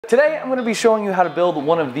Today I'm going to be showing you how to build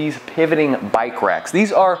one of these pivoting bike racks.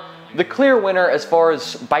 These are the clear winner as far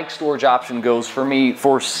as bike storage option goes for me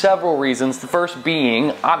for several reasons. The first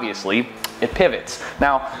being, obviously, it pivots.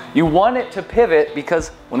 Now, you want it to pivot because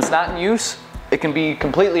when it's not in use, it can be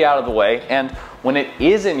completely out of the way, and when it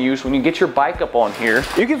is in use, when you get your bike up on here,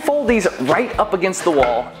 you can fold these right up against the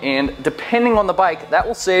wall, and depending on the bike, that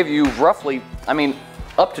will save you roughly,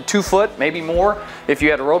 up to 2 foot, maybe more if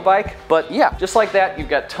you had a road bike. But yeah, just like that, you've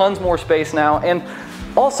got tons more space now. And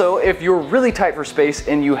also, if you're really tight for space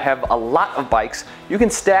and you have a lot of bikes, you can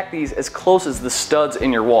stack these as close as the studs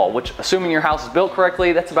in your wall, which, assuming your house is built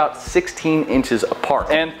correctly, that's about 16 inches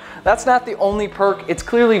apart. And that's not the only perk. It's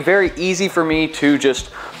clearly very easy for me to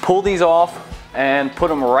just pull these off and put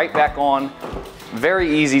them right back on.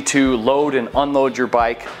 Very easy to load and unload your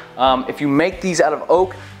bike. If you make these out of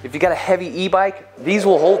oak, if you got a heavy e-bike, these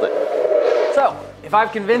will hold it. So, if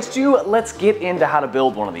I've convinced you, let's get into how to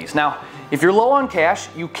build one of these. Now, if you're low on cash,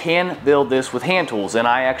 you can build this with hand tools, and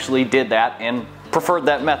I actually did that and preferred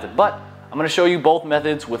that method. But I'm going to show you both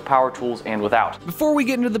methods with power tools and without. Before we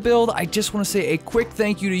get into the build, I just want to say a quick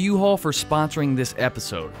thank you to U-Haul for sponsoring this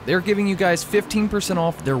episode. They're giving you guys 15%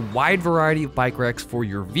 off their wide variety of bike racks for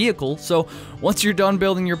your vehicle. So once you're done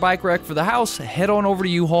building your bike rack for the house, head on over to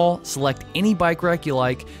U-Haul, select any bike rack you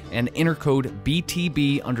like, and enter code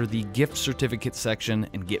BTB under the gift certificate section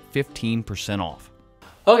and get 15% off.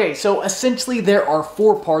 Okay, so essentially there are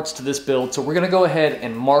 4 parts to this build, so we're gonna go ahead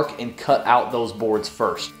and mark and cut out those boards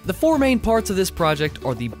first. The 4 main parts of this project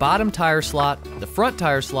are the bottom tire slot, the front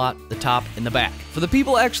tire slot, the top, and the back. For the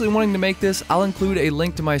people actually wanting to make this, I'll include a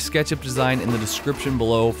link to my SketchUp design in the description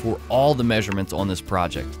below for all the measurements on this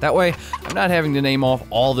project. That way, I'm not having to name off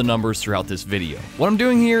all the numbers throughout this video. What I'm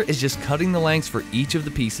doing here is just cutting the lengths for each of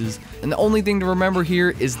the pieces, and the only thing to remember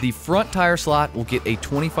here is the front tire slot will get a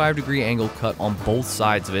 25-degree angle cut on both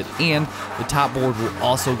sides of it, and the top board will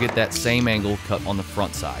also get that same angle cut on the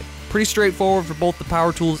front side. Pretty straightforward for both the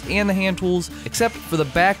power tools and the hand tools, except for the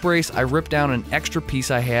back brace, I ripped down an extra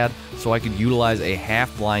piece I had so I could utilize a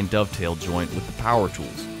half-blind dovetail joint with the power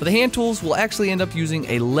tools. For the hand tools, we'll actually end up using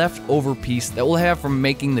a leftover piece that we'll have from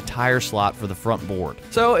making the tire slot for the front board.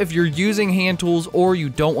 So if you're using hand tools or you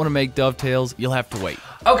don't want to make dovetails, you'll have to wait.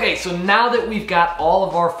 Okay, so now that we've got all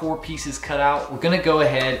of our 4 pieces cut out, we're gonna go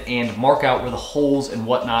ahead and mark out where the holes and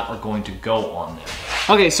whatnot are going to go on them.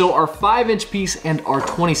 Okay, so our 5-inch piece and our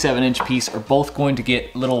 27-inch piece are both going to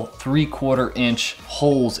get little 3/4 inch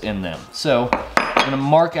holes in them. So I'm gonna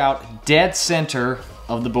mark out dead center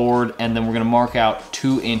of the board, and then we're gonna mark out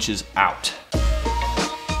 2 inches out.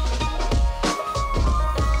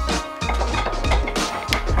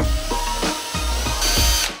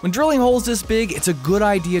 When drilling holes this big, it's a good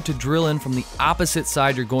idea to drill in from the opposite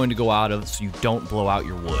side you're going to go out of so you don't blow out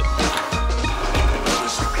your wood.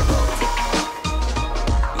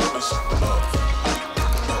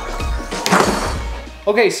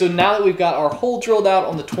 Okay, so now that we've got our hole drilled out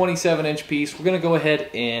on the 27-inch piece, we're gonna go ahead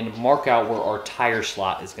and mark out where our tire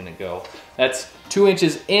slot is gonna go. That's 2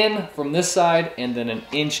 inches in from this side and then 1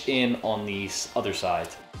 inch in on these other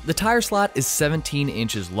sides. The tire slot is 17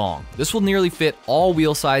 inches long. This will nearly fit all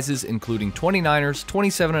wheel sizes, including 29ers,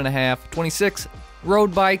 27.5, 26,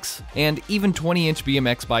 road bikes, and even 20-inch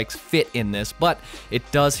BMX bikes fit in this, but it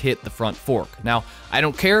does hit the front fork. Now, I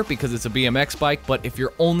don't care because it's a BMX bike, but if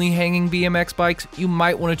you're only hanging BMX bikes, you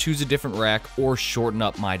might want to choose a different rack or shorten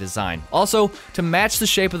up my design. Also, to match the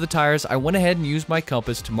shape of the tires, I went ahead and used my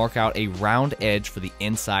compass to mark out a round edge for the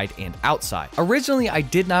inside and outside. Originally, I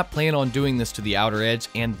did not plan on doing this to the outer edge,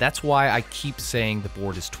 and that's why I keep saying the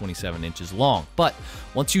board is 27 inches long. But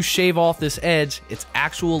once you shave off this edge, its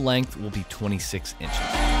actual length will be 26 inches.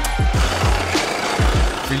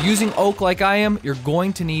 If you're using oak like I am, you're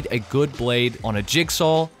going to need a good blade on a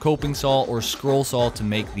jigsaw, coping saw, or scroll saw to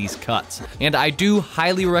make these cuts. And I do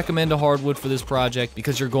highly recommend a hardwood for this project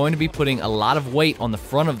because you're going to be putting a lot of weight on the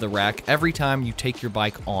front of the rack every time you take your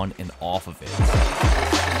bike on and off of it.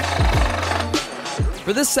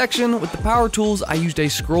 For this section, with the power tools, I used a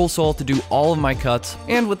scroll saw to do all of my cuts,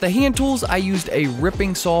 and with the hand tools, I used a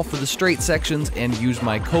ripping saw for the straight sections and used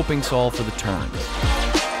my coping saw for the turns.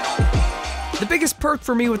 The biggest perk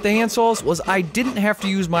for me with the hand saws was I didn't have to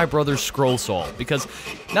use my brother's scroll saw, because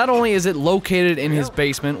not only is it located in his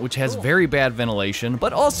basement, which has very bad ventilation,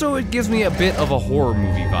 but also it gives me a bit of a horror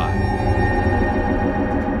movie vibe.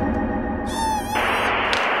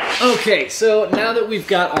 Okay, so now that we've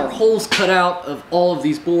got our holes cut out of all of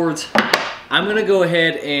these boards, I'm gonna go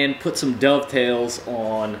ahead and put some dovetails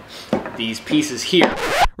on these pieces here.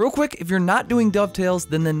 Real quick, if you're not doing dovetails,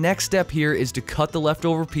 then the next step here is to cut the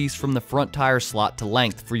leftover piece from the front tire slot to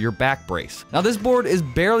length for your back brace. Now this board is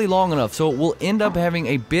barely long enough, so it will end up having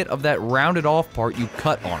a bit of that rounded off part you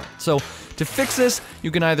cut on it. So to fix this,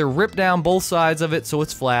 you can either rip down both sides of it so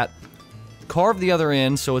it's flat, carve the other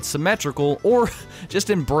end so it's symmetrical, or just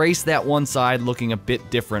embrace that one side looking a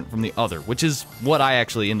bit different from the other, which is what I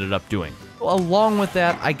actually ended up doing. Along with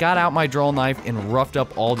that, I got out my draw knife and roughed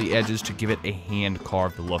up all the edges to give it a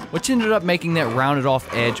hand-carved look, which ended up making that rounded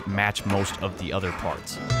off edge match most of the other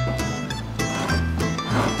parts.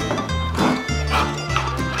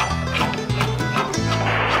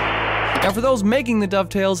 Now for those making the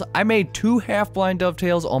dovetails, I made 2 half-blind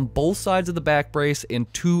dovetails on both sides of the back brace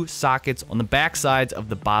and 2 sockets on the back sides of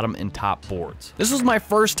the bottom and top boards. This was my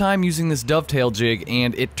first time using this dovetail jig,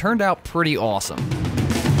 and it turned out pretty awesome.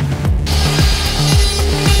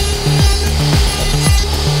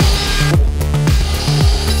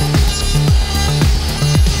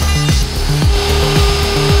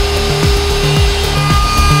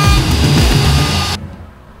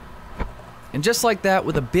 And just like that,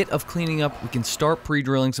 with a bit of cleaning up, we can start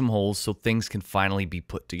pre-drilling some holes so things can finally be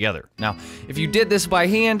put together. Now, if you did this by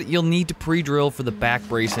hand, you'll need to pre-drill for the back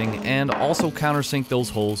bracing and also countersink those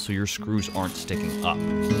holes so your screws aren't sticking up.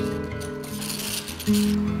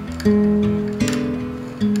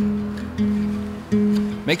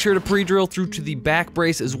 Make sure to pre-drill through to the back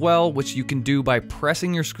brace as well, which you can do by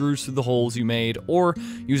pressing your screws through the holes you made or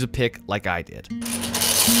use a pick like I did.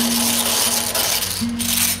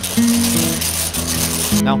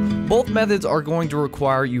 Now, both methods are going to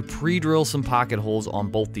require you pre-drill some pocket holes on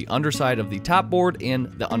both the underside of the top board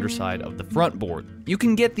and the underside of the front board. You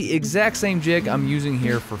can get the exact same jig I'm using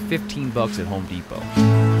here for 15 bucks at Home Depot.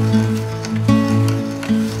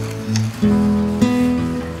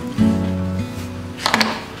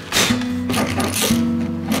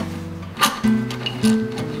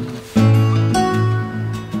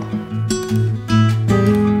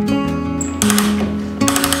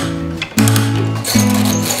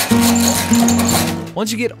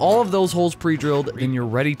 Once you get all of those holes pre-drilled, then you're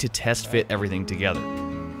ready to test fit everything together.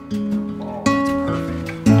 Oh, that's perfect.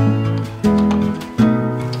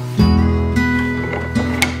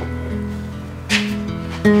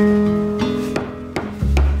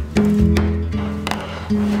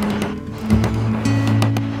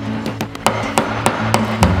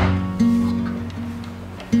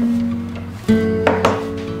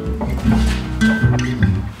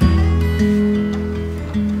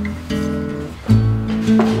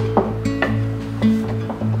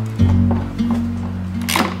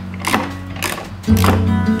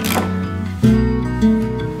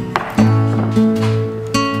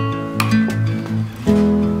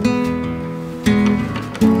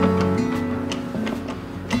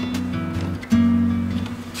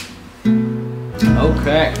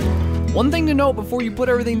 Okay. One thing to note before you put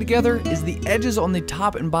everything together is the edges on the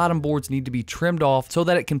top and bottom boards need to be trimmed off so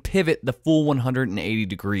that it can pivot the full 180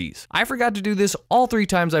 degrees. I forgot to do this all 3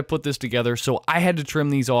 times I put this together, so I had to trim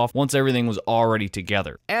these off once everything was already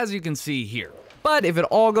together, as you can see here. But if it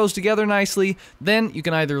all goes together nicely, then you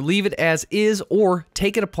can either leave it as is or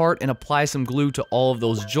take it apart and apply some glue to all of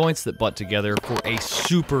those joints that butt together for a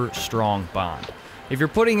super strong bond. If you're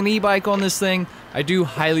putting an e-bike on this thing, I do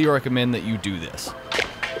highly recommend that you do this.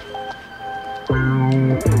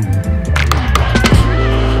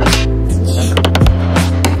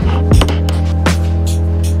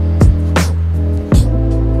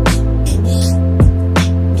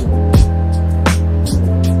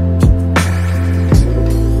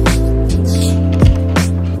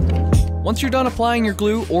 Once you're done applying your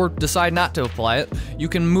glue, or decide not to apply it, you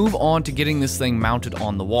can move on to getting this thing mounted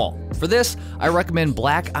on the wall. For this, I recommend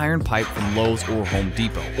black iron pipe from Lowe's or Home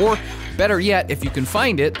Depot. Or, better yet, if you can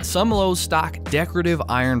find it, some Lowe's stock decorative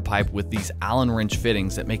iron pipe with these Allen wrench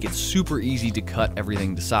fittings that make it super easy to cut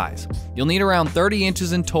everything to size. You'll need around 30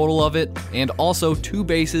 inches in total of it, and also 2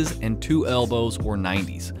 bases and 2 elbows or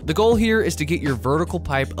 90s. The goal here is to get your vertical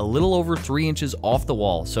pipe a little over 3 inches off the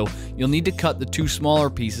wall, so you'll need to cut the 2 smaller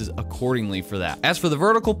pieces accordingly for that. As for the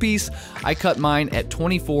vertical piece, I cut mine at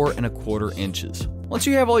 24¼ inches. Once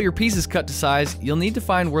you have all your pieces cut to size, you'll need to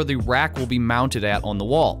find where the rack will be mounted at on the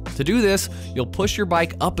wall. To do this, you'll push your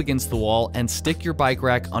bike up against the wall and stick your bike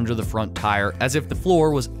rack under the front tire as if the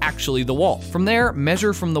floor was actually the wall. From there,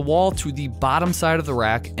 measure from the wall to the bottom side of the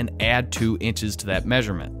rack and add 2 inches to that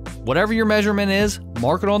measurement. Whatever your measurement is,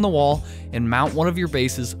 mark it on the wall and mount one of your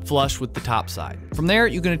bases flush with the top side. From there,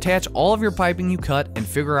 you can attach all of your piping you cut and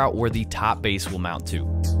figure out where the top base will mount to.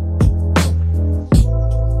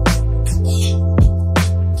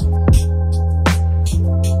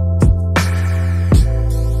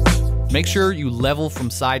 Make sure you level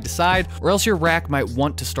from side to side, or else your rack might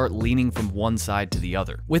want to start leaning from one side to the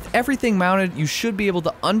other. With everything mounted, you should be able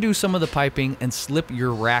to undo some of the piping and slip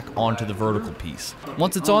your rack onto the vertical piece.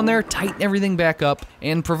 Once it's on there, tighten everything back up,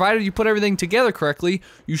 and provided you put everything together correctly,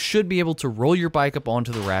 you should be able to roll your bike up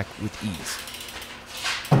onto the rack with ease.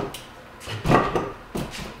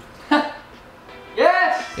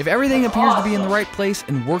 If everything appears to be in the right place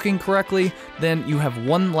and working correctly, then you have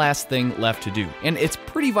one last thing left to do, and it's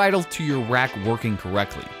pretty vital to your rack working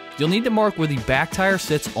correctly. You'll need to mark where the back tire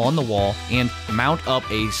sits on the wall and mount up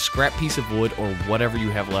a scrap piece of wood or whatever you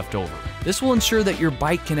have left over. This will ensure that your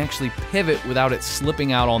bike can actually pivot without it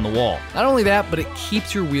slipping out on the wall. Not only that, but it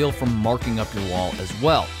keeps your wheel from marking up your wall as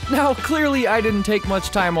well. Now, clearly I didn't take much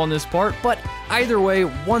time on this part, but either way,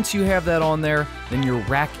 once you have that on there, then your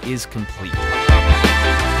rack is complete.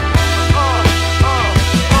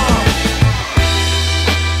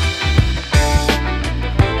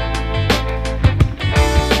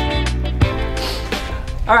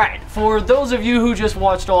 All right, for those of you who just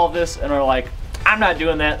watched all of this and are like, I'm not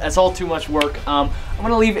doing that, that's all too much work, I'm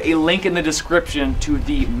gonna leave a link in the description to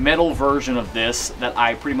the metal version of this that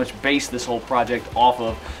I pretty much based this whole project off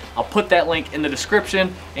of. I'll put that link in the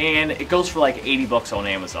description, and it goes for like 80 bucks on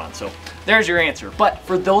Amazon. So there's your answer. But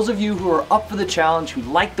for those of you who are up for the challenge, who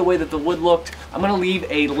like the way that the wood looked, I'm gonna leave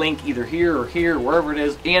a link either here or here, wherever it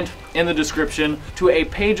is, and in the description to a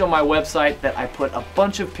page on my website that I put a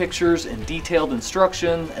bunch of pictures and detailed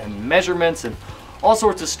instructions and measurements and all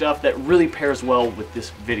sorts of stuff that really pairs well with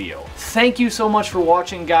this video. Thank you so much for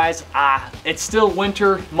watching, guys. It's still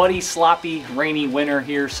winter, muddy, sloppy, rainy winter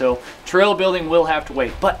here, so trail building will have to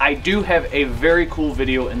wait. But I do have a very cool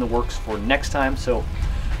video in the works for next time, so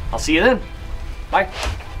I'll see you then. Bye.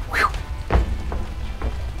 Whew.